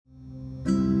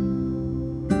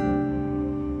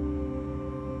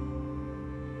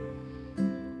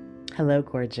Hello,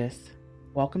 gorgeous.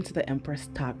 Welcome to the Empress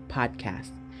Talk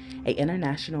podcast, an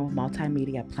international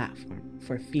multimedia platform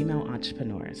for female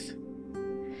entrepreneurs.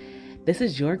 This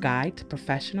is your guide to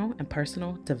professional and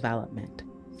personal development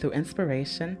through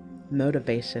inspiration,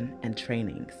 motivation, and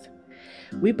trainings.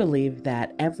 We believe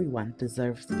that everyone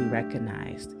deserves to be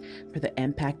recognized for the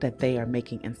impact that they are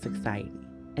making in society,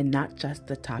 and not just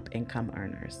the top income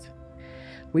earners.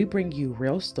 We bring you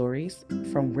real stories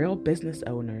from real business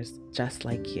owners just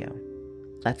like you.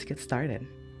 Let's get started.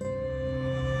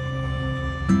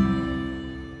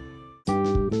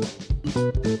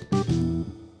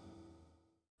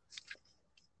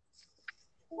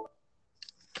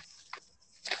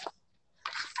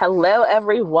 Hello,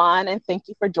 everyone, and thank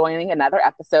you for joining another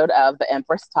episode of the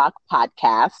Empress Talk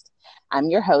podcast. I'm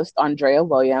your host, Andrea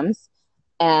Williams,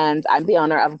 and I'm the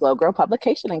owner of Glow Grow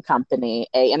Publication and Company,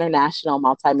 an international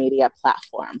multimedia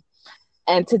platform.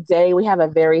 And today we have a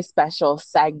very special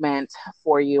segment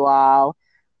for you all.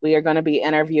 We are going to be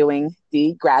interviewing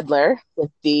Dee Gradler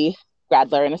with Dee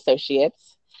Gradler and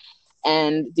Associates.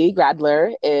 And Dee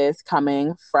Gradler is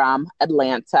coming from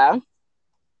Atlanta.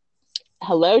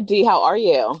 Hello, Dee. How are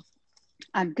you?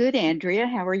 I'm good, Andrea.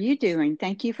 How are you doing?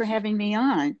 Thank you for having me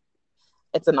on.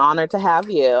 It's an honor to have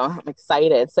you. I'm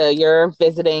excited. So you're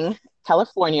visiting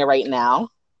California right now.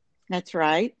 That's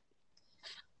right.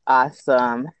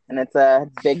 Awesome. And it's a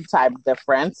big time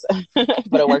difference,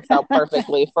 but it works out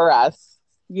perfectly for us.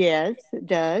 Yes, it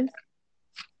does.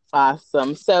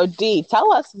 Awesome. So Dee,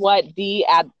 tell us what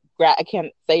I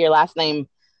can't say your last name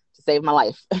to save my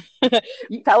life.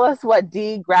 Tell us what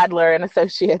Dee Gradler and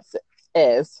Associates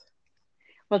is.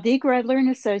 Well, Dee Gradler and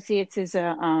Associates is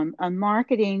a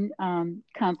marketing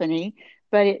company,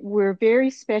 but we're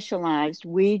very specialized.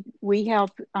 We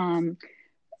help.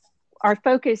 Our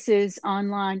focus is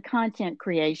online content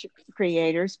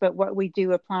creators, but what we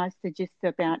do applies to just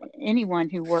about anyone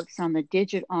who works on the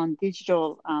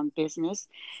digital business.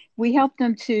 We help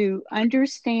them to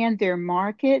understand their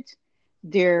market,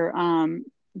 their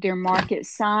market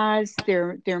size,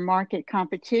 their market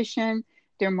competition,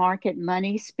 their market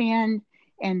money spend,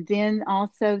 and then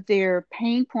also their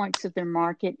pain points of their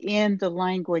market in the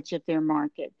language of their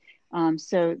market.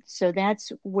 So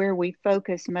that's where we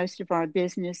focus most of our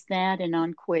business, that and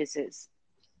on quizzes.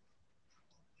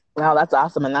 Wow, that's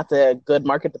awesome. And that's a good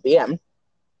market to be in.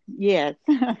 Yes.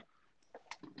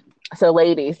 So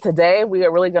ladies, today we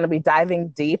are really going to be diving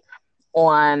deep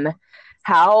on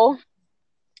how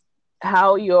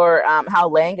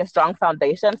laying a strong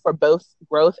foundation for both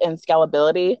growth and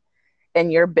scalability in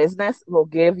your business will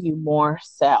give you more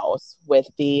sales with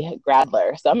Dee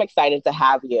Gradler. So I'm excited to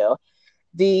have you.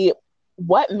 Dee,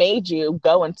 what made you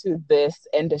go into this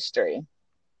industry?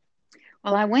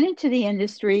 Well, I went into the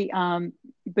industry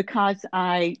because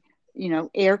I,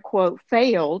 air quote,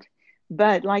 failed.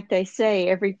 But like they say,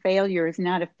 every failure is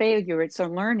not a failure. It's a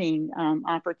learning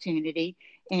opportunity.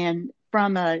 And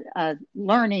from a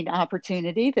learning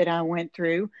opportunity that I went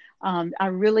through, I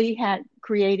really it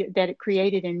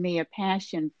created in me a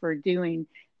passion for doing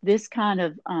this kind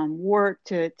of work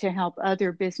to help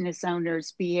other business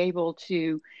owners be able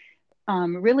to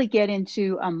really get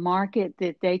into a market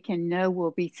that they can know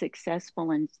will be successful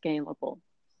and scalable.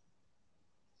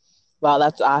 Wow,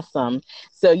 that's awesome.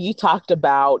 So you talked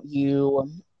about you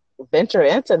ventured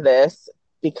into this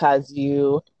because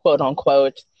you, quote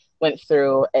unquote, went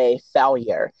through a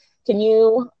failure. Can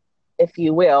you, if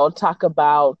you will, talk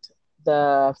about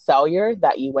the failure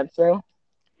that you went through?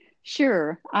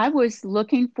 Sure. I was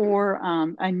looking for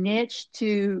a niche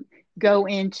to go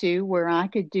into where I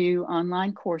could do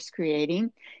online course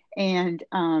creating. And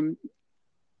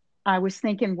I was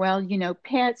thinking, well,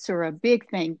 pets are a big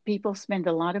thing. People spend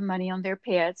a lot of money on their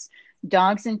pets.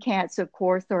 Dogs and cats, of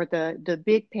course, are the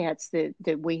big pets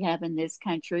that we have in this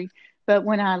country. But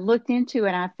when I looked into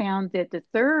it, I found that the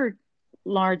third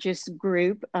largest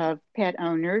group of pet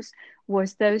owners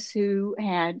was those who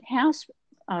had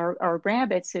or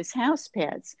rabbits as house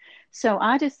pets. So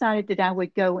I decided that I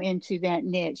would go into that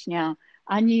niche. Now,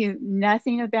 I knew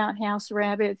nothing about house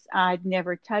rabbits. I'd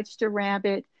never touched a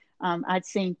rabbit. I'd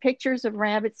seen pictures of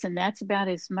rabbits, and that's about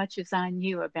as much as I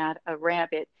knew about a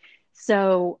rabbit.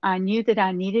 So I knew that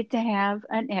I needed to have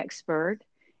an expert,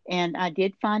 and I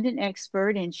did find an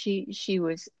expert, and she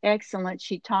was excellent.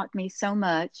 She taught me so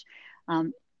much.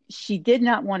 She did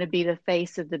not want to be the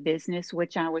face of the business,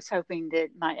 which I was hoping that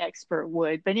my expert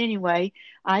would. But anyway,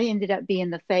 I ended up being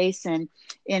the face. And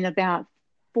in about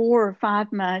 4 or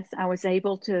 5 months, I was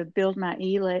able to build my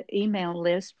email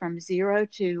list from 0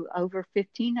 to over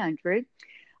 1,500.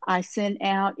 I sent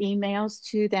out emails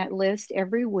to that list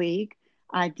every week.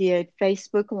 I did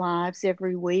Facebook Lives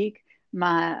every week.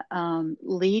 my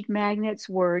lead magnets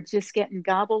were just getting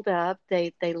gobbled up.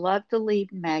 They loved the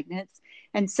lead magnets.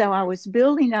 And so I was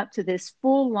building up to this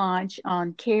full launch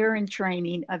on care and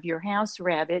training of your house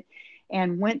rabbit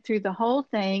and went through the whole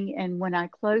thing. And when I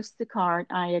closed the cart,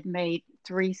 I had made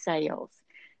 3 sales.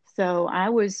 So I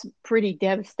was pretty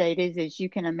devastated, as you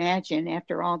can imagine,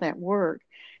 after all that work.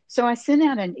 So I sent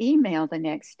out an email the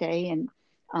next day and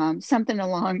something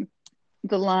along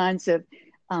the lines of,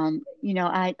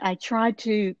 I tried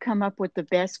to come up with the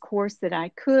best course that I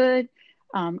could.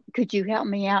 Could you help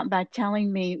me out by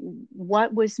telling me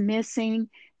what was missing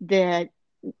that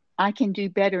I can do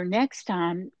better next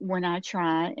time when I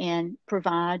try and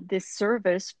provide this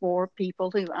service for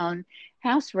people who own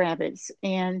house rabbits?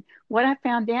 And what I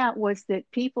found out was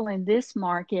that people in this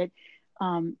market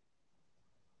um,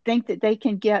 think that they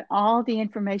can get all the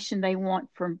information they want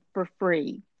for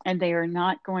free, and they are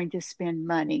not going to spend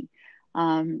money.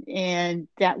 And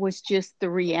that was just the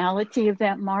reality of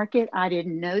that market. I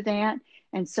didn't know that.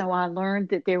 And so I learned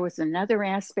that there was another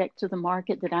aspect to the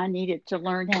market that I needed to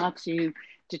learn how to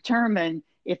determine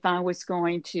if I was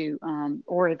going to,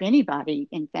 or if anybody,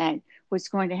 in fact, was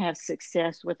going to have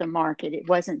success with the market. It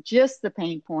wasn't just the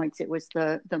pain points, it was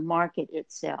the market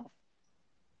itself.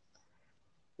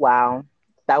 Wow.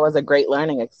 That was a great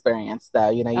learning experience, though.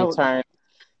 You Oh, turned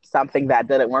something that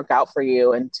didn't work out for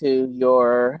you into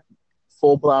your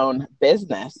full blown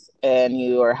business, and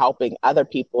you are helping other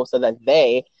people so that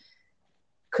they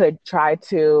could try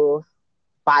to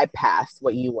bypass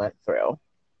what you went through.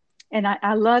 and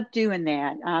I love doing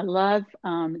that. I love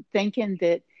thinking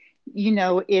that,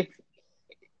 if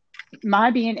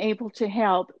my being able to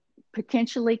help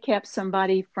potentially kept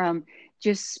somebody from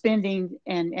just spending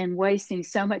and wasting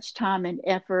so much time and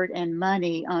effort and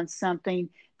money on something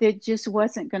that just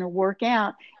wasn't going to work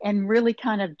out, and really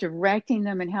kind of directing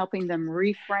them and helping them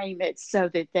reframe it so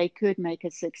that they could make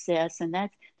a success. And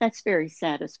that's very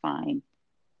satisfying.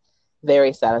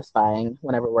 Very satisfying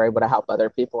whenever we're able to help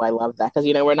other people. I love that because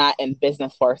we're not in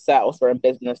business for ourselves. We're in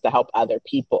business to help other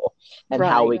people and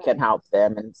how Right. we can help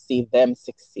them and see them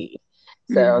succeed.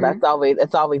 So Mm-hmm.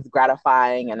 it's always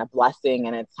gratifying and a blessing,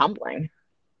 and it's humbling.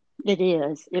 It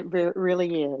is.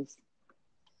 Really is.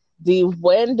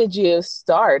 When did you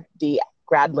start the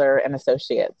Gradler and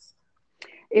Associates?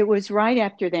 It was right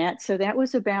after that. So that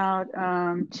was about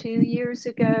 2 years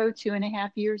ago,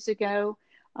 2.5 years ago,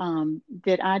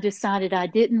 that I decided I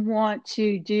didn't want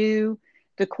to do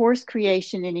the course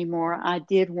creation anymore. I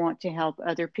did want to help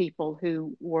other people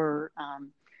who were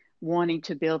wanting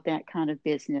to build that kind of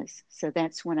business. So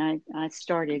that's when I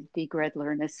started the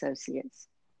Gredler and Associates.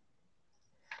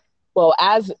 Well,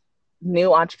 as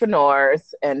new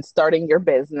entrepreneurs and starting your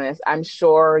business, I'm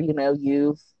sure,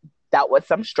 you've dealt with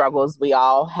some struggles. We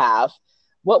all have.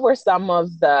 What were some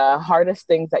of the hardest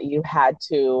things that you had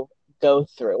to go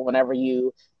through whenever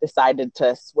you decided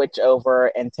to switch over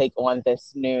and take on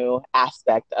this new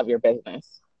aspect of your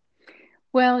business?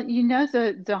 Well,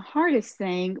 the hardest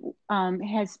thing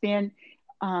has been,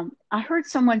 I heard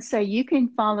someone say you can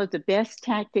follow the best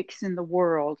tactics in the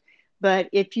world, but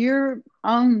if your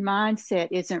own mindset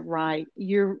isn't right,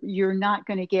 you're not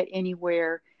going to get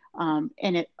anywhere.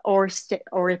 And or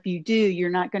if you do, you're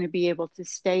not going to be able to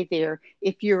stay there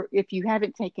if you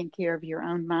haven't taken care of your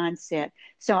own mindset.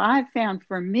 So I've found,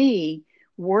 for me,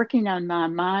 working on my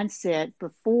mindset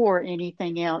before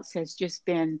anything else has just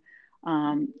been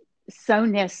um, so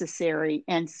necessary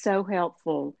and so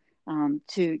helpful,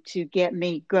 to get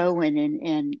me going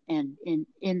and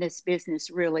in this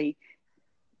business, really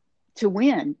to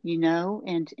win,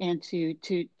 and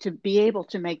to be able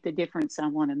to make the difference I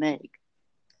want to make.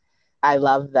 I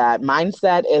love that.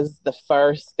 Mindset is the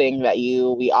first thing that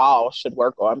we all should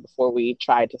work on before we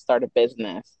try to start a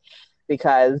business,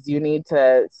 because you need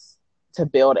to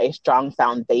build a strong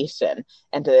foundation,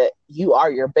 and you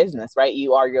are your business, right?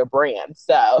 You are your brand.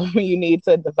 So you need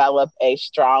to develop a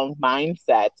strong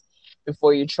mindset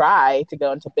before you try to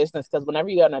go into business, because whenever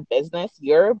you go into business,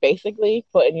 you're basically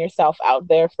putting yourself out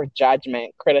there for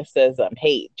judgment, criticism,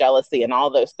 hate, jealousy, and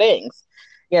all those things,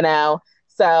 you know?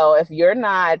 So if you're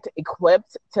not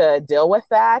equipped to deal with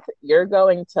that, you're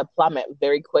going to plummet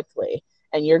very quickly,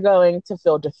 and you're going to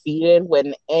feel defeated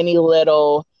when any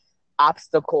little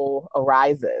obstacle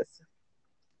arises.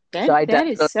 So I That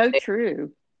is definitely, so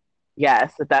true.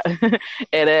 yes, that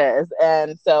it is.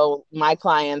 And so my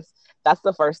clients, that's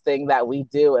the first thing that we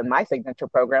do in my signature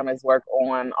program, is work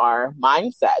on our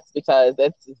mindsets, because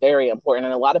it's very important.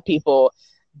 And a lot of people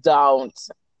don't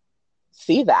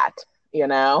see that, you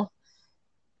know?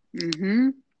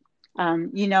 Hmm.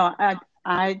 I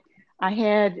I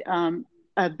had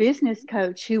a business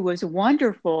coach who was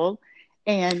wonderful,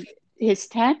 and his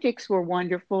tactics were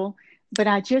wonderful, but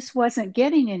I just wasn't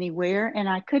getting anywhere and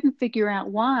I couldn't figure out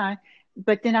why.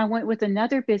 But then I went with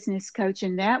another business coach,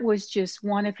 and that was just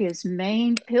one of his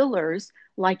main pillars,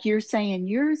 like you're saying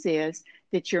yours is,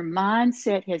 that your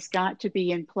mindset has got to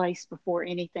be in place before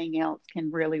anything else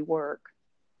can really work.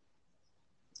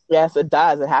 Yes, it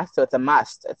does. It has to. It's a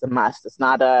must. It's a must. It's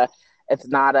not a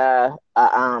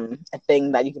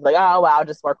thing that you can be like, oh well, I'll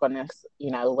just work on this,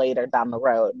 later down the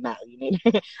road. No, you need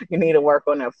you need to work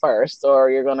on it first,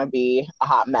 or you're gonna be a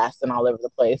hot mess and all over the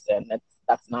place. And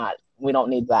that's not, we don't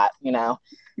need that, because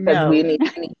No. you need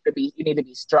to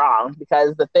be strong.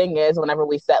 Because the thing is, whenever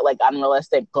we set like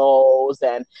unrealistic goals,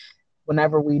 and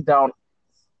whenever we don't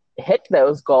hit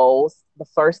those goals, the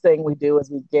first thing we do is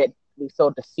we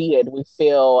feel defeated. We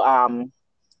feel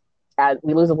as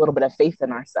we lose a little bit of faith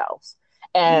in ourselves,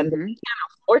 and we Mm-hmm.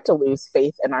 can't afford to lose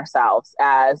faith in ourselves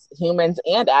as humans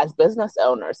and as business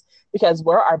owners, because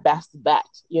we're our best bet.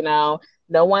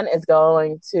 No one is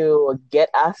going to get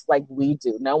us like we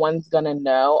do. No one's going to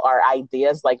know our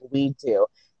ideas like we do,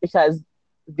 because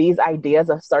these ideas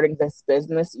of starting this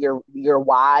business, your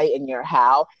why and your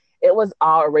how, it was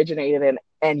all originated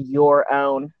in your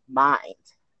own mind.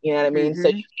 You know what I mean? So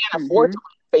you Mm-hmm. can't afford Mm-hmm. to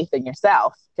lose faith in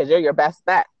yourself, because you're your best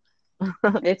bet.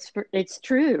 It's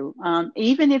true.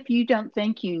 Even if you don't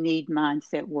think you need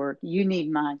mindset work, you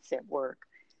need mindset work.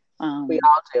 We Um,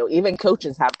 all do. Even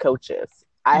coaches have coaches.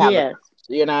 I have a yes.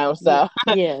 coach, so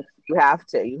Yes. you have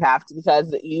to,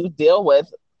 because you deal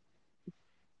with,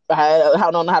 I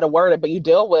don't know how to word it, but you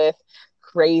deal with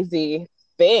crazy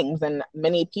things and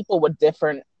many people with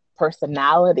different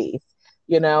personalities,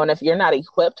 and if you're not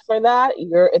equipped for that,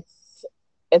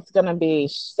 it's going to be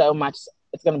so much,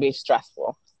 it's going to be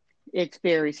stressful. It's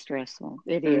very stressful.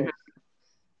 It Mhm. is.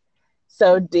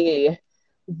 So D,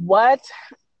 what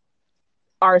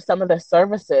are some of the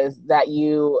services that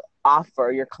you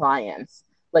offer your clients?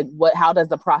 Like how does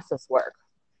the process work?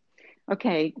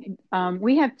 Okay,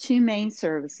 we have two main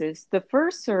services. The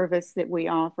first service that we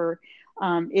offer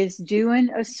is doing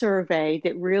a survey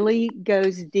that really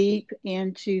goes deep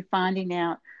into finding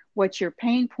out what your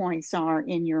pain points are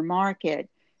in your market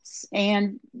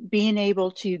and being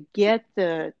able to get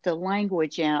the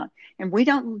language out. And we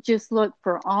don't just look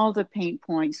for all the pain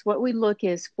points. What we look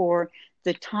is for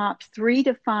the top 3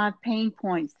 to 5 pain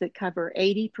points that cover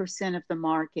 80% of the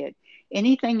market.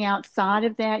 Anything outside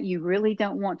of that, you really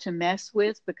don't want to mess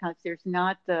with because there's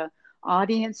not the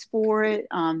audience for it.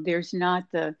 There's not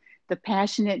the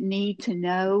passionate need to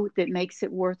know that makes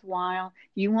it worthwhile.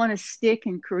 You want to stick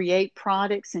and create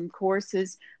products and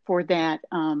courses for that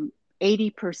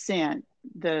 80%,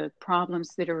 the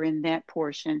problems that are in that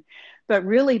portion. But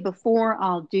really, before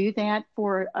I'll do that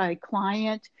for a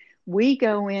client, we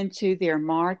go into their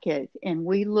market and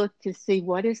we look to see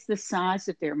what is the size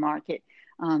of their market.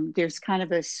 There's kind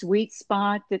of a sweet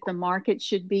spot that the market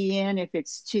should be in. If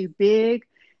it's too big,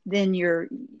 then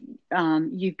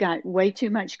you've got way too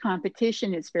much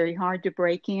competition. It's very hard to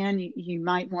break in. You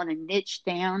might want to niche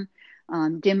down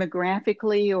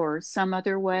demographically or some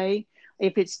other way.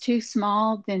 If it's too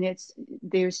small, then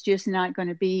there's just not going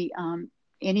to be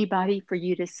anybody for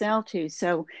you to sell to.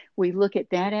 So we look at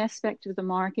that aspect of the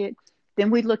market. Then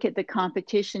we look at the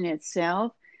competition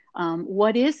itself.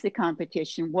 What is the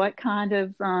competition? What kind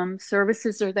of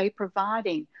services are they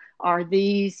providing? Are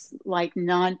these like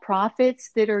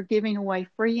nonprofits that are giving away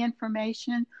free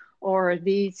information? Or are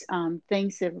these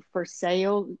things that are for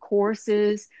sale,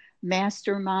 courses,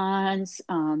 masterminds,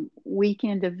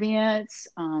 weekend events,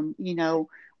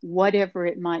 whatever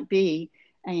it might be?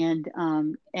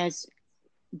 And as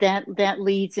that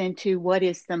leads into what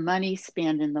is the money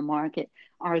spent in the market.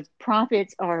 Are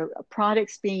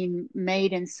products being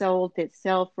made and sold that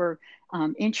sell for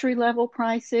entry level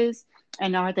prices,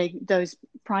 and are they those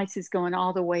prices going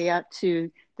all the way up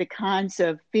to the kinds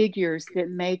of figures that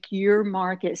make your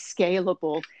market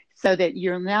scalable, so that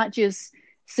you're not just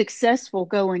successful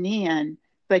going in,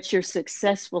 but you're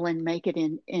successful in making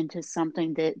it into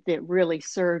something that really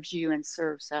serves you and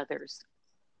serves others.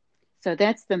 So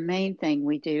that's the main thing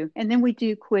we do. And then we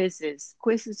do quizzes.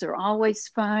 Quizzes are always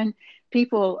fun.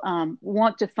 People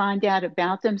want to find out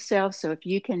about themselves. So if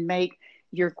you can make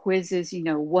your quizzes,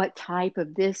 what type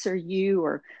of this are you,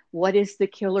 or what is the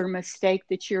killer mistake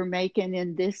that you're making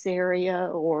in this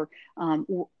area, or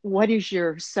what is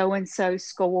your so and so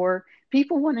score?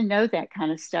 People want to know that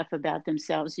kind of stuff about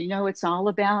themselves. It's all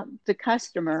about the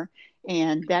customer,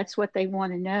 and that's what they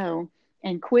want to know.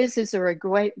 And quizzes are a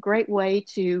great way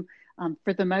to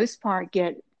for the most part,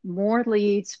 get more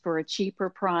leads for a cheaper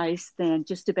price than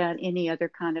just about any other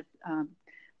kind of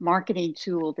marketing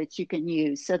tool that you can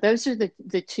use. So those are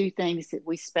the two things that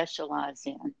we specialize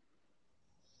in.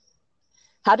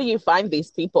 How do you find these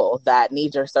people that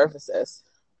need your services?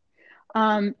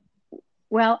 Um,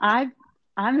 well,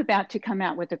 I'm about to come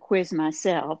out with a quiz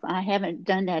myself. I haven't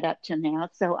done that up to now,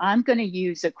 so I'm going to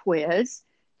use a quiz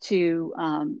to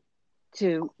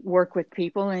work with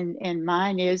people, and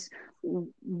mine is,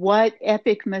 what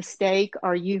epic mistake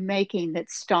are you making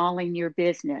that's stalling your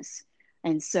business?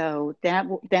 And so that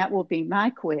will be my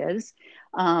quiz.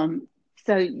 So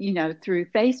through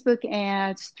Facebook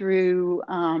ads, through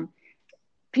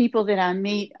people that I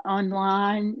meet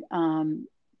online.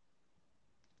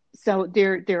 So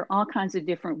there are all kinds of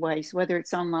different ways, whether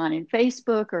it's online in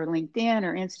Facebook or LinkedIn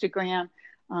or Instagram.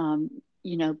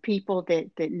 People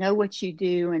that know what you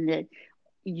do, and that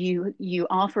you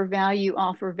offer value,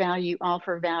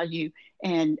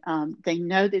 and they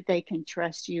know that they can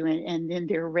trust you, and then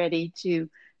they're ready to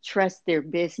trust their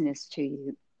business to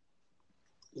you.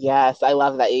 Yes, I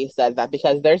love that you said that,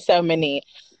 because there's so many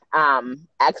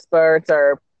experts,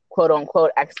 or quote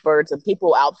unquote experts, and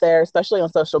people out there, especially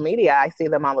on social media. I see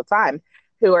them all the time,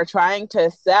 who are trying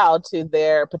to sell to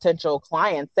their potential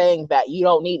clients, saying that you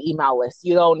don't need email lists,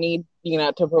 you don't need,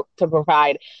 to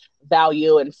provide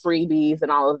value and freebies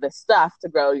and all of this stuff to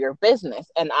grow your business.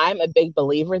 And I'm a big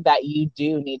believer that you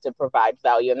do need to provide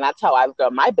value. And that's how I've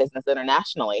grown my business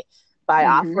internationally, by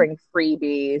Mm-hmm. offering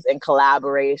freebies and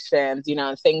collaborations,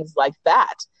 and things like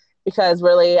that. Because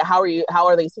really, how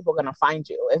are these people going to find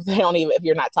you if they don't even, if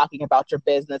you're not talking about your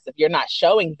business, if you're not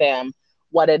showing them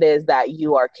what it is that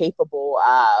you are capable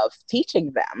of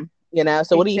teaching them?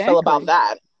 So what do you feel about Exactly.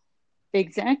 that?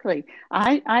 Exactly.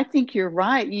 I think you're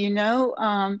right,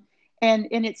 and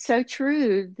it's so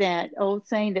true, that old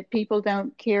saying that people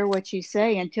don't care what you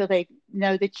say until they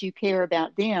know that you care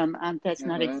about them. That's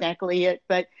not Mm-hmm. exactly it,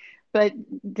 but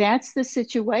that's the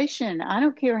situation. I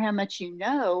don't care how much you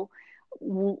know.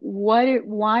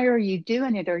 Why are you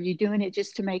doing it? Are you doing it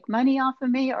just to make money off of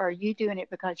me, or are you doing it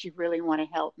because you really want to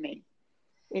help me?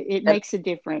 It And makes a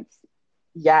difference.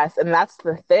 yes, and that's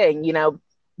the thing,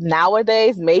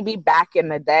 nowadays, maybe back in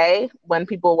the day when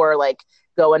people were like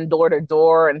going door to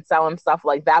door and selling stuff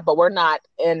like that, but we're not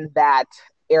in that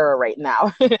era right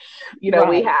now. We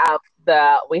Right.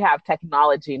 have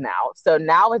technology now. So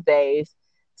nowadays,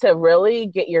 to really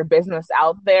get your business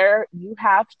out there, you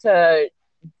have to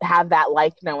have that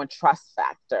like, know, and trust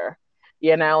factor.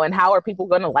 And how are people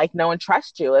going to like, know, and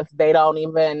trust you if they don't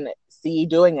even see you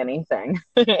doing anything?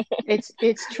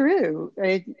 It's true.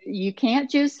 You can't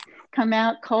just come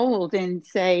out cold and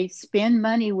say, spend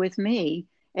money with me,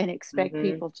 and expect Hmm.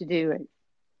 people to do it.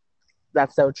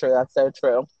 That's so true. That's so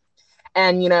true.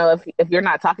 And if you're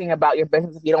not talking about your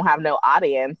business, if you don't have no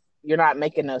audience, you're not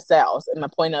making no sales. And the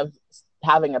point of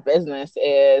having a business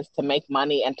is to make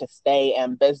money and to stay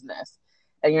in business.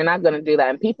 And you're not going to do that.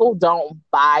 And people don't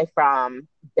buy from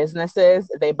businesses;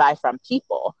 they buy from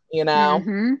people.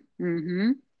 Mm-hmm.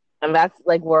 Mm-hmm. And that's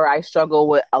like where I struggle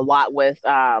with a lot with,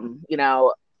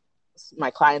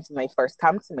 my clients when they first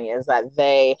come to me, is that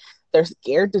they're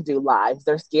scared to do lives.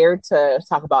 They're scared to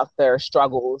talk about their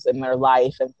struggles in their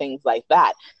life and things like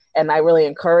that. And I really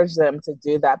encourage them to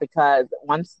do that, because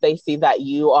once they see that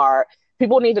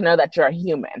people need to know that you're a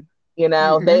human.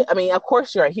 Mm-hmm. I mean, of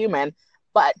course you're a human,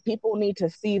 but people need to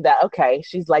see that, okay,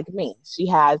 she's like me. She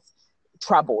has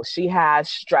trouble. She has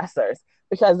stressors.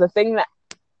 Because the thing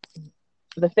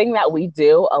that we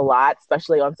do a lot,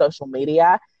 especially on social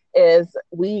media, is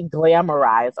we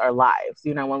glamorize our lives,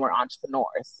 when we're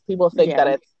entrepreneurs. People think that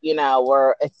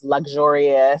Yeah. it's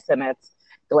luxurious and it's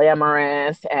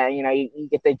glamorous, and, you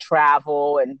get to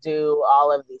travel and do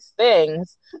all of these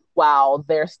things while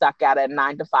they're stuck at a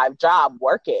 9 to 5 job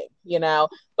working.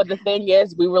 But the thing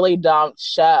is, we really don't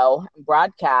show and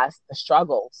broadcast the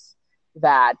struggles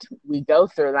that we go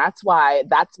through. And that's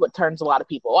what turns a lot of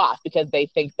people off, because they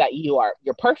think that you're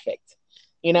perfect,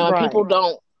 and people Right.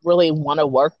 don't really want to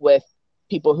work with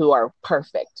people who are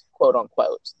perfect, quote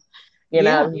unquote.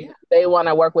 Yeah. They want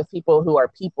to work with people who are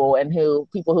people, and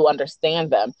people who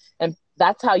understand them. And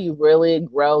that's how you really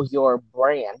grow your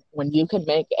brand, when you can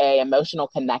make a emotional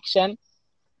connection,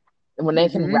 and when they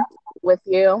can Mm-hmm. resonate with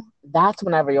you. That's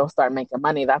whenever you'll start making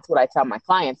money. That's what I tell my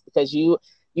clients, because you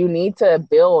need to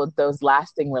build those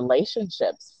lasting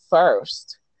relationships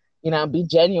first. Be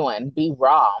genuine, be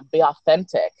raw, be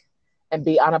authentic, and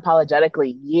be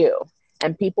unapologetically you.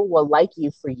 And people will like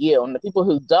you for you. And the people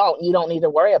who don't, you don't need to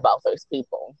worry about those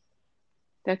people.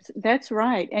 That's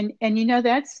right. And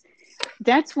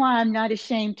that's why I'm not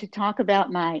ashamed to talk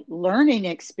about my learning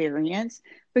experience,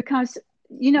 because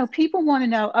people want to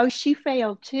know, oh, she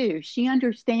failed too. She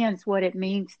understands what it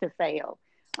means to fail.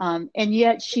 And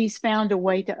yet she's found a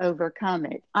way to overcome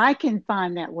it. I can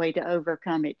find that way to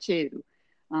overcome it too.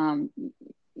 Um,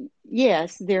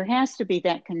 yes, there has to be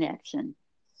that connection.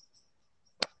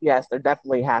 Yes, there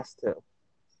definitely has to.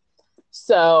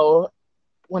 So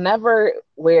whenever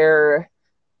we're,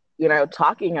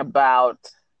 talking about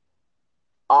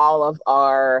all of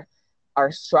our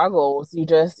struggles, you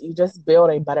just build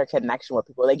a better connection with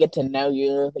people. They get to know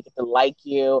you, they get to like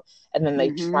you, and then they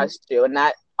Mm-hmm. trust you, and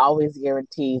that always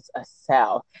guarantees a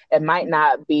sale. It might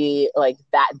not be like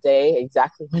that day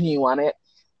exactly when you want it,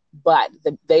 but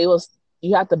they will.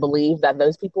 You have to believe that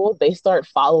those people, they start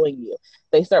following you,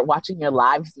 they start watching your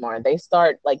lives more, they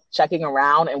start like checking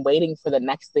around and waiting for the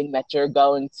next thing that you're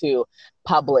going to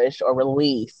publish or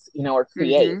release, or Mm-hmm.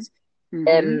 create. Mm-hmm.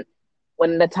 And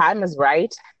when the time is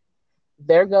right,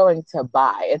 they're going to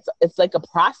buy. It's like a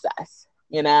process,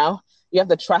 you have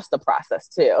to trust the process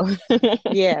too.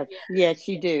 Yes, yes,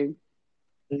 you do.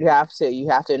 You have to,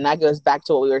 and that goes back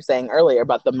to what we were saying earlier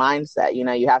about the mindset.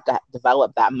 You have to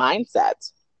develop that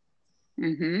mindset.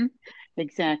 Mm-hmm.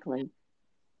 Exactly.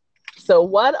 So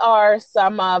what are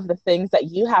some of the things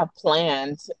that you have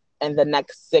planned in the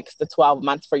next 6 to 12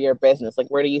 months for your business? Like,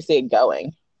 where do you see it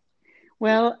going?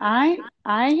 Well, I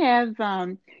have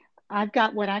I've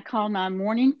got what I call my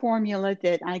morning formula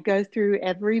that I go through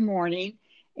every morning,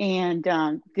 and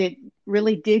that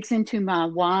really digs into my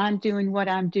why I'm doing what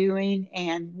I'm doing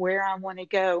and where I want to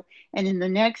go. And in the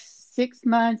next 6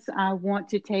 months, I want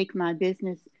to take my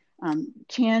business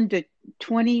 10 to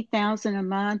 20,000 a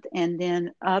month, and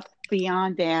then up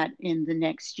beyond that in the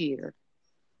next year.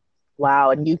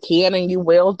 Wow, and you can and you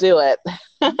will do it.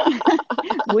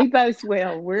 We both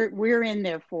will. We're in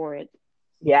there for it.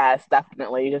 Yes,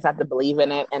 definitely. You just have to believe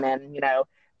in it, and then,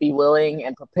 be willing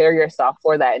and prepare yourself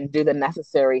for that and do the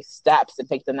necessary steps and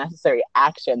take the necessary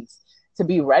actions to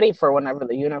be ready for whenever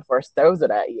the universe throws it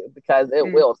at you, because it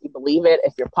Mm, will. If you believe it,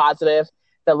 if you're positive,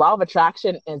 the law of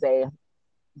attraction is a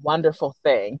wonderful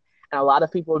thing. And a lot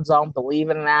of people don't believe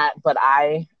in that, but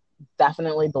I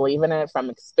definitely believe in it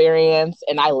from experience.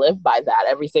 And I live by that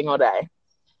every single day.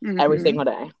 Every mm-hmm. single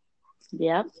day.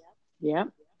 Yep. Yep.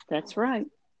 That's right.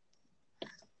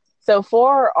 So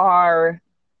for our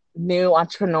new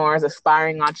entrepreneurs,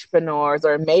 aspiring entrepreneurs,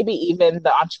 or maybe even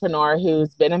the entrepreneur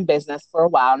who's been in business for a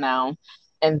while now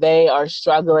and they are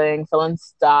struggling, feeling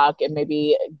stuck, and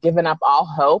maybe giving up all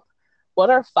hope, what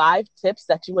are 5 tips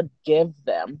that you would give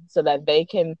them so that they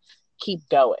can keep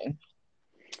going?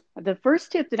 The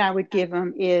first tip that I would give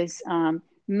them is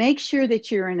make sure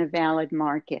that you're in a valid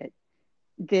market.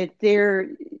 That there,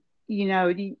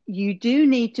 you do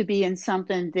need to be in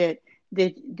something that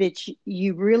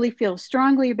you really feel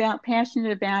strongly about,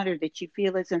 passionate about, or that you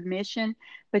feel is a mission.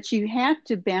 But you have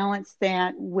to balance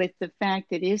that with the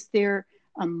fact that, is there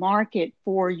a market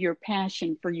for your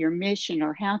passion, for your mission,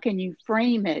 or how can you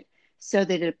frame it so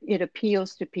that it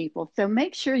appeals to people? So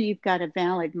make sure you've got a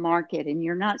valid market and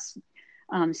you're not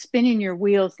spinning your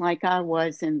wheels like I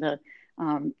was in the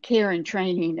care and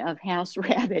training of house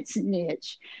rabbits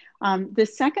niche. The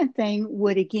second thing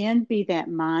would again be that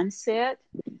mindset.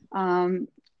 Um,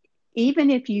 Even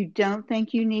if you don't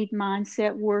think you need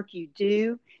mindset work, you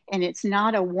do, and it's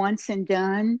not a once and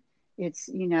done. It's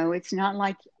not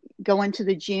like going to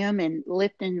the gym and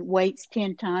lifting weights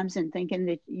 10 times and thinking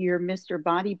that you're Mr.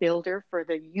 Bodybuilder for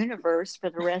the universe for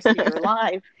the rest of your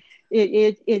life.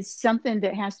 It's something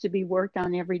that has to be worked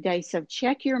on every day. So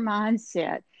check your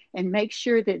mindset and make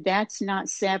sure that that's not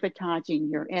sabotaging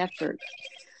your effort.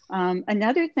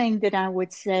 Another thing that I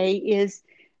would say is,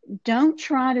 don't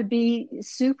try to be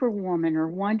Superwoman or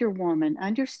Wonder Woman.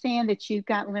 Understand that you've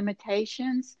got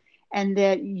limitations and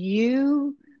that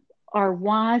you are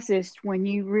wisest when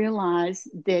you realize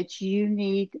that you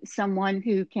need someone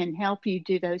who can help you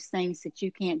do those things that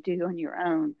you can't do on your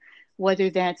own,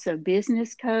 whether that's a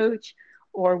business coach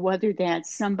or whether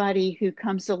that's somebody who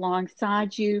comes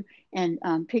alongside you and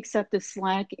picks up the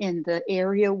slack in the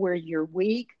area where you're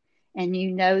weak. And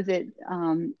you know that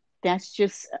that's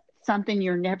just something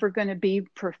you're never going to be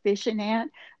proficient at.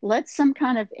 Let some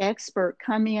kind of expert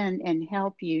come in and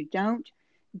help you. Don't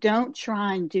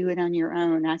try and do it on your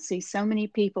own. I see so many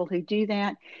people who do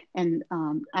that. And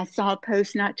I saw a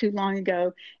post not too long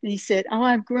ago, and he said, "Oh,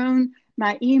 I've grown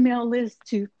my email list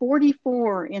to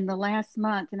 44 in the last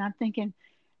month." And I'm thinking,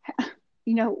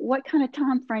 what kind of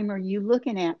time frame are you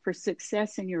looking at for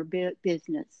success in your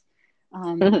business?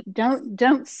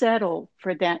 Don't settle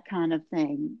for that kind of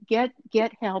thing. Get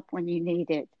help when you need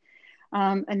it.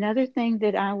 Another thing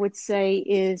that I would say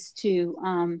is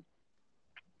to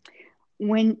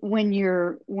when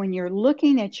you're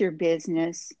looking at your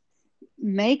business,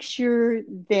 make sure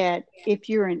that if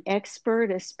you're an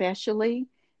expert, especially,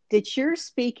 that you're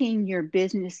speaking your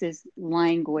business's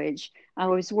language. I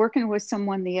was working with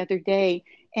someone the other day,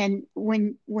 and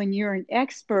when you're an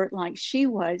expert like she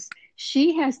was,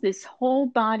 she has this whole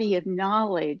body of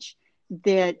knowledge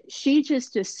that she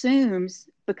just assumes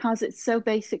because it's so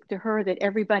basic to her that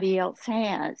everybody else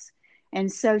has.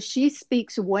 And so she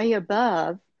speaks way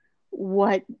above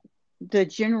what the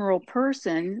general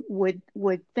person would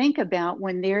think about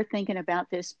when they're thinking about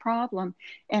this problem.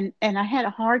 And I had a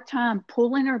hard time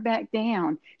pulling her back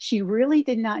down. She really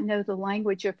did not know the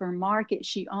language of her market.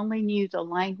 She only knew the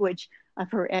language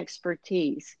of her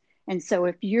expertise. And so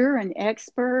if you're an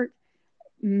expert,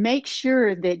 make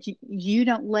sure that you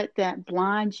don't let that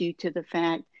blind you to the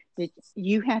fact that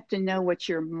you have to know what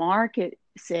your market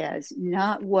says,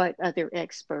 not what other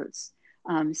experts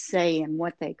say and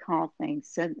what they call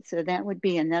things. So that would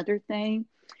be another thing.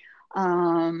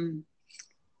 Um,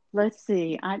 let's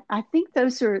see. I think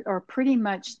those are pretty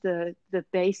much the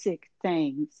basic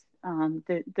things,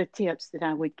 the tips that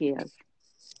I would give.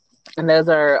 And those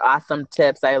are awesome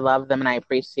tips. I love them, and I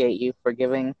appreciate you for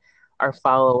giving our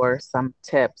followers some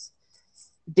tips.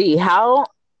 D, how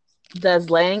does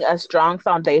laying a strong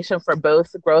foundation for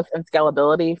both growth and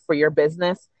scalability for your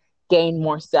business gain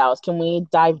more sales? Can we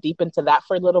dive deep into that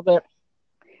for a little bit?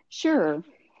 Sure.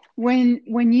 When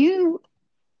you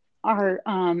are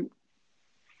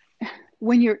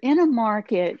when you're in a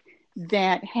market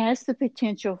that has the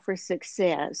potential for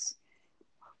success,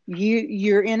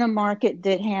 you're in a market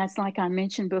that has, like I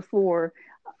mentioned before,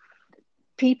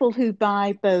 people who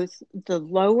buy both the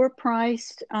lower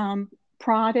priced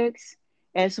products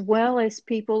as well as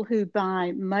people who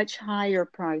buy much higher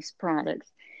priced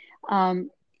products. Um,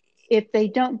 if they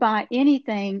don't buy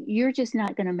anything, you're just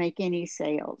not going to make any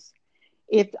sales.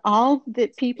 If all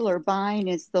that people are buying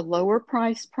is the lower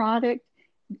priced product,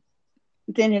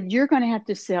 then you're going to have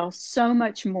to sell so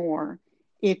much more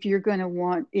if you're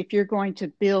going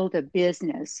to build a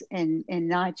business and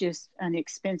not just an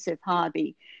expensive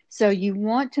hobby. So you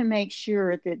want to make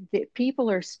sure that people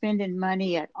are spending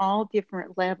money at all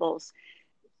different levels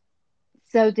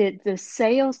so that the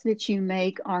sales that you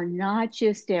make are not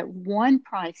just at one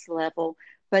price level,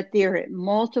 but they're at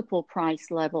multiple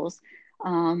price levels.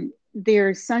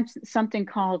 There's something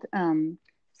called,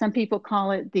 some people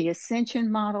call it the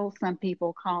ascension model. Some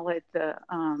people call it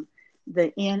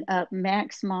the N up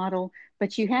max model,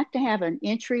 but you have to have an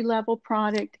entry level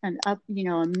product, an up,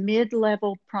 a mid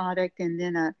level product, and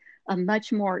then a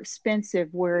much more expensive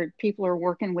where people are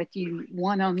working with you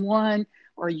one on one,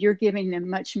 or you're giving them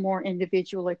much more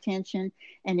individual attention.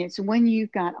 And it's when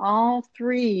you've got all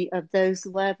three of those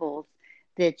levels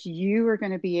that you are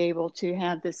going to be able to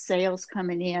have the sales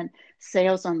coming in,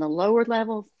 sales on the lower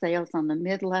level, sales on the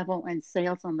mid level, and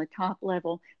sales on the top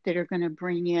level that are going to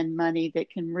bring in money that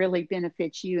can really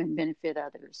benefit you and benefit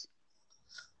others.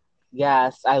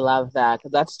 Yes, I love that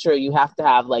because that's true. You have to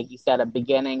have, like you said, a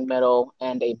beginning, middle,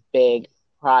 and a big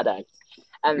product.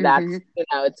 And that's,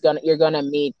 Mm-hmm. you're gonna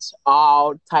meet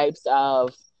all types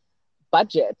of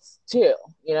budgets too,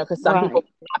 because some people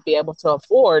Right. may not be able to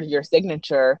afford your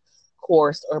signature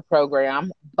course or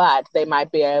program, but they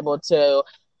might be able to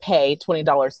pay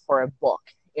 $20 for a book,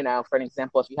 for an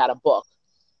example, if you had a book,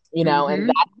 and Mm-hmm.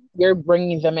 that you're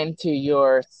bringing them into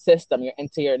your system, you're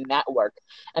into your network.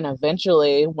 And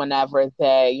eventually, whenever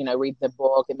they, read the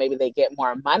book and maybe they get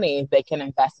more money, they can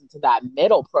invest into that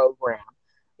middle program,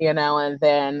 and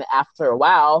then after a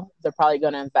while, they're probably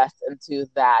going to invest into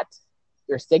that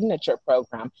your signature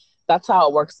program. That's how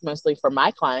it works mostly for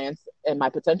my clients and my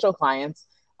potential clients.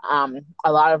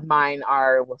 A lot of mine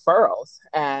are referrals,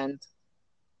 and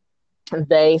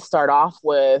they start off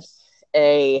with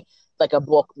a like a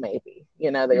book, maybe,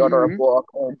 they order a Mm-hmm. book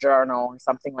or a journal or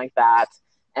something like that,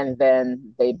 and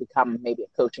then they become maybe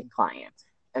a coaching client,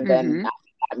 and then Mm-hmm.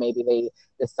 after that maybe they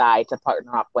decide to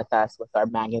partner up with us with our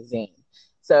magazine.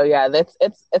 So yeah, that's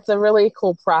it's a really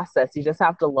cool process. You just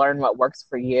have to learn what works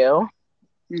for you,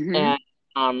 Mm-hmm. and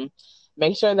um,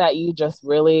 make sure that you just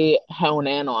really hone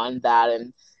in on that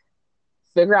and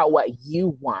figure out what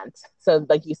you want. So,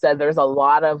 like you said, there's a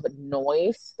lot of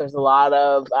noise. There's a lot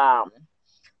of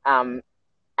um,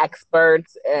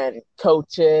 experts and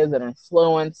coaches and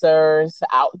influencers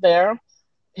out there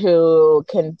who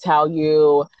can tell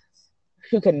you,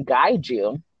 who can guide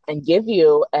you and give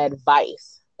you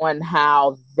advice on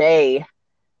how they,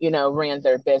 ran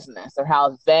their business or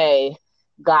how they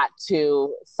got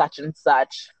to such and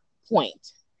such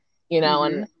point,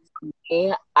 Mm-hmm.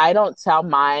 and I don't tell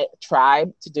my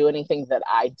tribe to do anything that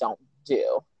I don't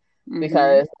do Mm-hmm.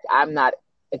 because I'm not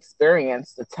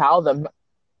experienced to tell them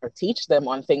or teach them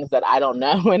on things that I don't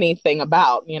know anything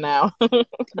about, you know?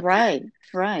 Right,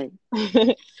 right.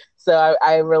 So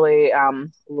I really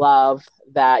love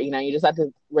that, you know, you just have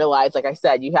to realize, like I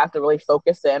said, you have to really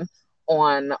focus in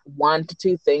on 1 to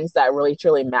 2 things that really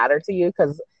truly matter to you.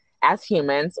 Because as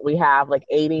humans, we have like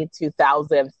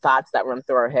 82,000 thoughts that run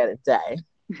through our head a day.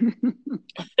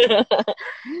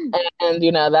 And,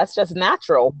 you know, that's just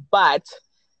natural. But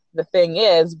the thing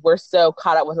is, we're so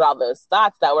caught up with all those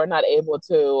thoughts that we're not able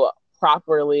to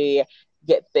properly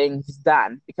get things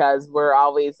done because we're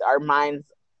always, our minds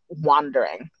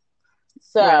wandering.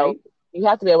 So Right. you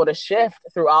have to be able to shift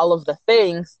through all of the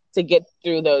things to get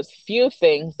through those few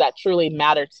things that truly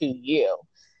matter to you,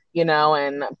 you know,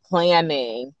 and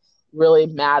planning really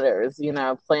matters, you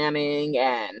know, planning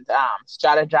and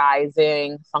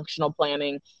strategizing, functional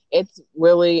planning. It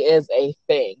really is a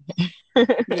thing.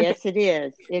 Yes, it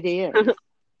is. It is.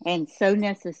 And so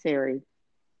necessary.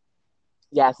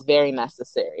 Yes, very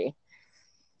necessary.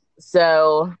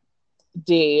 So,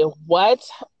 Dee, what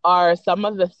are some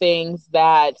of the things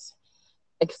that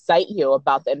excite you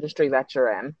about the industry that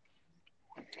you're in?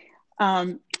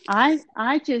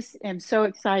 I just am so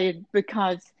excited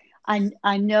because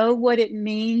I know what it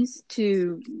means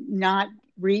to not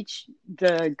reach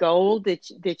the goal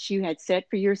that you had set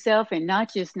for yourself, and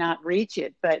not just not reach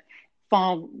it, but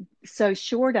fall so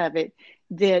short of it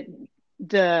that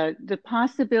the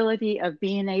possibility of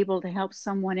being able to help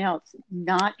someone else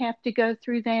not have to go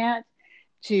through that,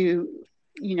 to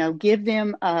give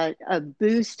them a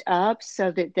boost up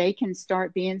so that they can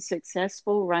start being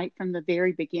successful right from the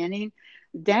very beginning.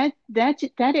 That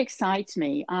excites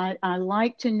me. I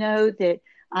like to know that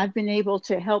I've been able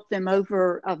to help them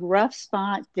over a rough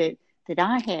spot that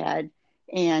I had,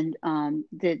 and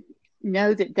that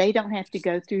know that they don't have to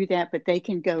go through that, but they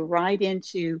can go right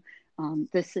into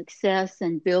the success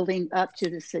and building up to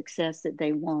the success that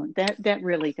they want. That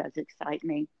really does excite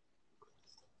me.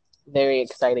 Very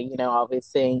exciting, you know, always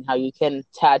seeing how you can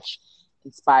touch,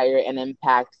 inspire, and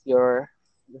impact your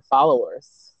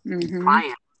followers, your Hmm.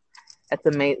 clients.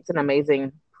 It's an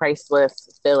amazing,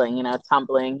 priceless feeling, you know,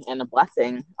 tumbling and a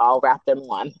blessing all wrapped in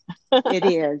one. It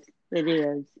is. It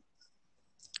is.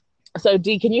 So,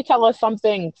 Dee, can you tell us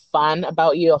something fun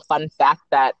about you, a fun fact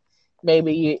that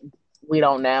we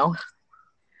don't know?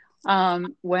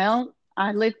 Well,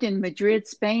 I lived in Madrid,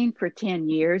 Spain for 10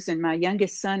 years, and my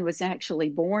youngest son was actually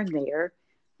born there.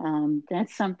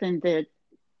 That's something that,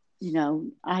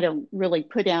 I don't really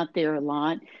put out there a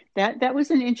lot. That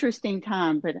was an interesting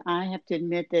time, but I have to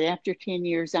admit that after 10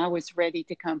 years, I was ready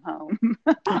to come home.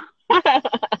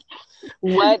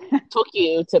 What took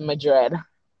you to Madrid?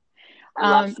 I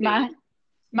love um, Spain. my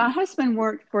My husband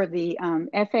worked for the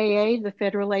FAA, the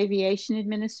Federal Aviation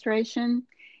Administration,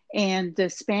 and the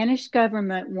Spanish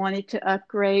government wanted to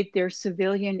upgrade their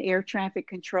civilian air traffic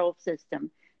control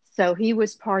system. So he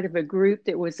was part of a group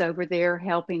that was over there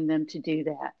helping them to do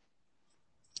that.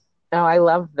 Oh, I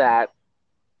love that.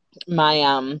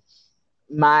 My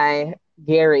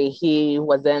Gary, he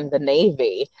was in the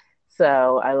Navy.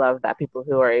 So I love that people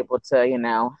who are able to, you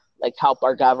know, like help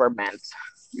our government.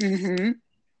 Mm-hmm.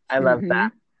 I love Mm-hmm.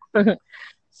 that.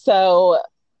 So,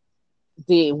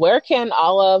 Dee, where can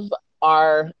all of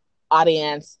our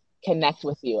audience connect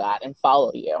with you at and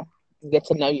follow you and get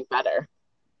to know you better?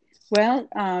 Well,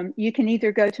 you can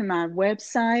either go to my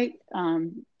website,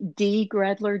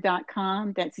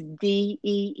 dgredler.com. That's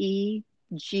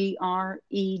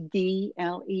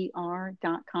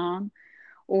DEEGREDLER.com.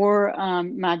 Or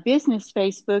my business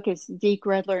Facebook is D.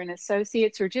 Gredler and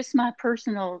Associates, or just my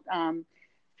personal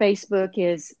Facebook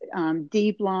is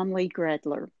D. Blomley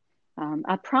Gredler.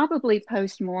 I probably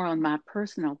post more on my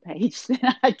personal page than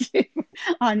I do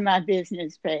on my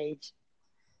business page.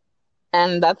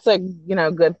 And that's a, you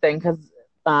know, good thing because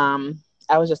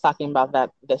I was just talking about that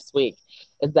this week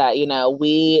is that, you know,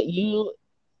 you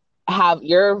have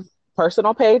your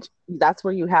personal page, that's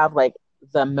where you have like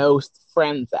the most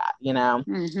friends at, you know?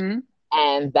 Mm-hmm.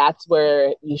 And that's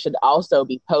where you should also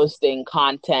be posting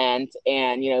content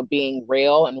and, you know, being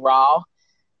real and raw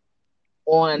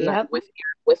on Yep.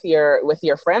 with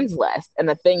your friends list. And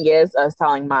the thing is, I was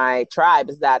telling my tribe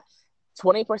is that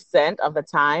 20% of the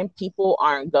time people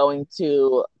aren't going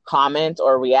to comment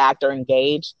or react or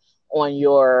engage on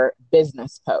your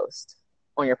business post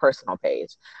on your personal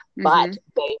page, Mm-hmm. but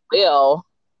they will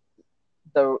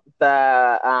the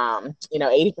you know,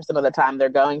 80% of the time they're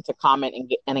going to comment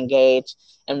and engage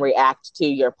and react to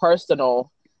your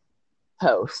personal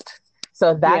post.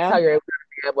 So that's how Yeah.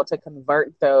 you're able to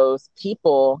convert those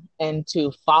people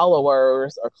into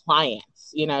followers or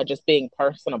clients, you know, just being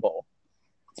personable.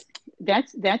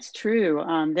 That's true.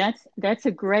 That's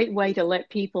a great way to let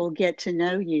people get to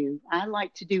know you. I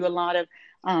like to do a lot of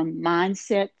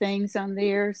mindset things on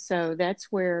there, so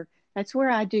that's where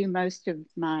I do most of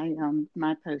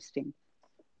my posting.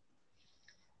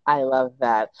 I love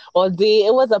that. Well, Dee,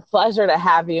 it was a pleasure to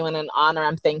have you and an honor.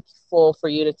 I'm thankful for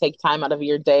you to take time out of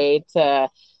your day to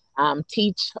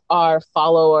teach our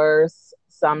followers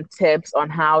some tips on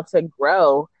how to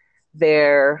grow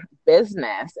their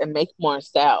business and make more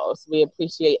sales. We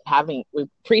appreciate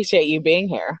you being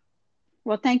here.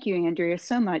 Well, thank you, Andrea,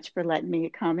 so much for letting me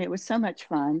come. It was so much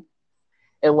fun.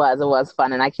 It was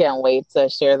fun, and I can't wait to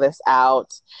share this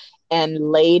out.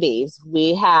 And ladies,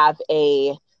 we have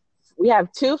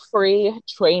two free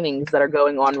trainings that are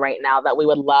going on right now that we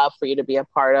would love for you to be a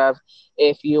part of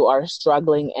if you are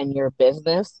struggling in your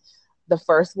business. The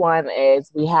first one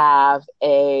is we have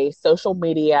a social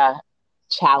media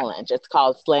challenge. It's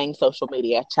called Slaying Social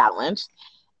Media Challenge,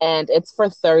 and it's for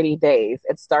 30 days.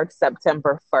 It starts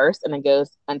September 1st and it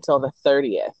goes until the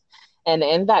 30th. And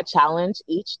in that challenge,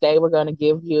 each day we're going to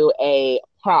give you a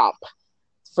prompt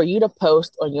for you to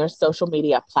post on your social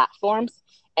media platforms.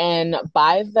 And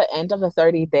by the end of the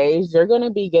 30 days, you're going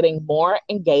to be getting more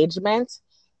engagement,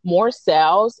 more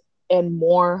sales, and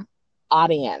more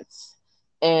audience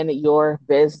in your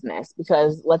business.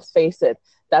 Because let's face it,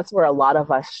 that's where a lot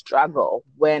of us struggle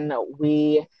when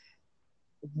we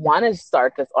want to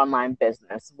start this online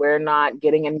business. We're not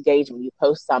getting engagement. You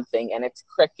post something and it's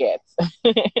crickets.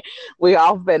 We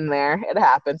all been there. It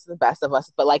happens to the best of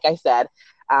us. But like I said,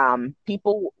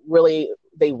 people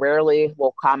they rarely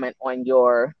will comment on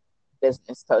your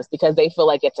business post because they feel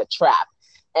like it's a trap.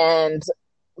 And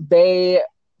they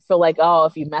feel like, oh,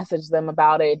 if you message them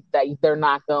about it, that they're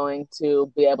not going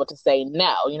to be able to say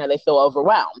no. They feel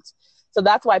overwhelmed. So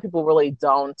that's why people really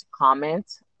don't comment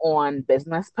on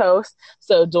business posts.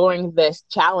 So during this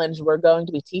challenge, we're going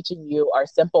to be teaching you our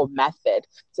simple method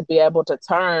to be able to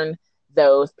turn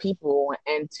those people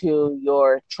into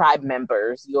your tribe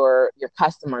members, your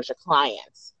customers, your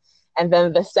clients. And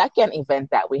then the second event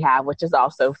that we have, which is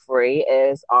also free,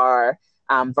 is our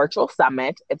virtual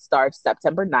summit. It starts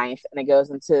September 9th and it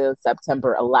goes into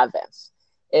September 11th.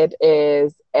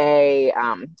 It's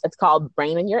called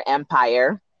Brain in Your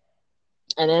Empire,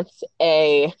 and it's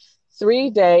a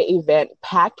 3-day event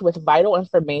packed with vital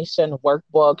information,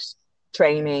 workbooks,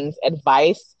 trainings,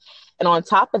 advice. And on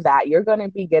top of that, you're going to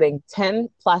be getting 10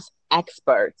 plus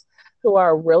experts who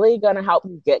are really going to help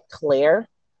you get clear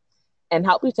and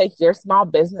help you take your small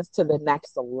business to the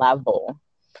next level.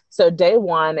 So day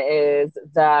one is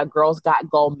the Girls Got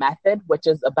Gold method, which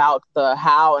is about the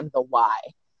how and the why.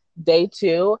 Day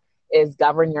two is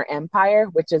Govern Your Empire,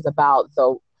 which is about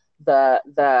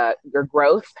your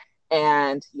growth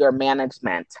and your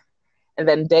management. And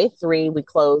then day three, we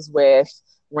close with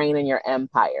Reign in Your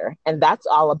Empire. And that's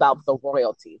all about the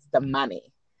royalties, the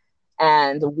money.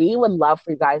 And we would love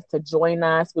for you guys to join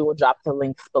us. We will drop the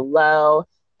links below.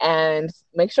 And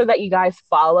make sure that you guys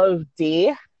follow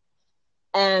Dee.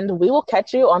 And we will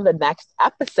catch you on the next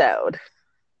episode.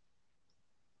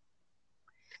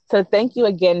 So thank you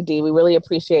again, Dee. We really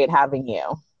appreciate having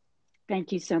you.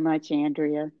 Thank you so much,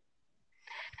 Andrea.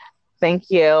 Thank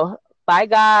you. Bye,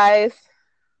 guys.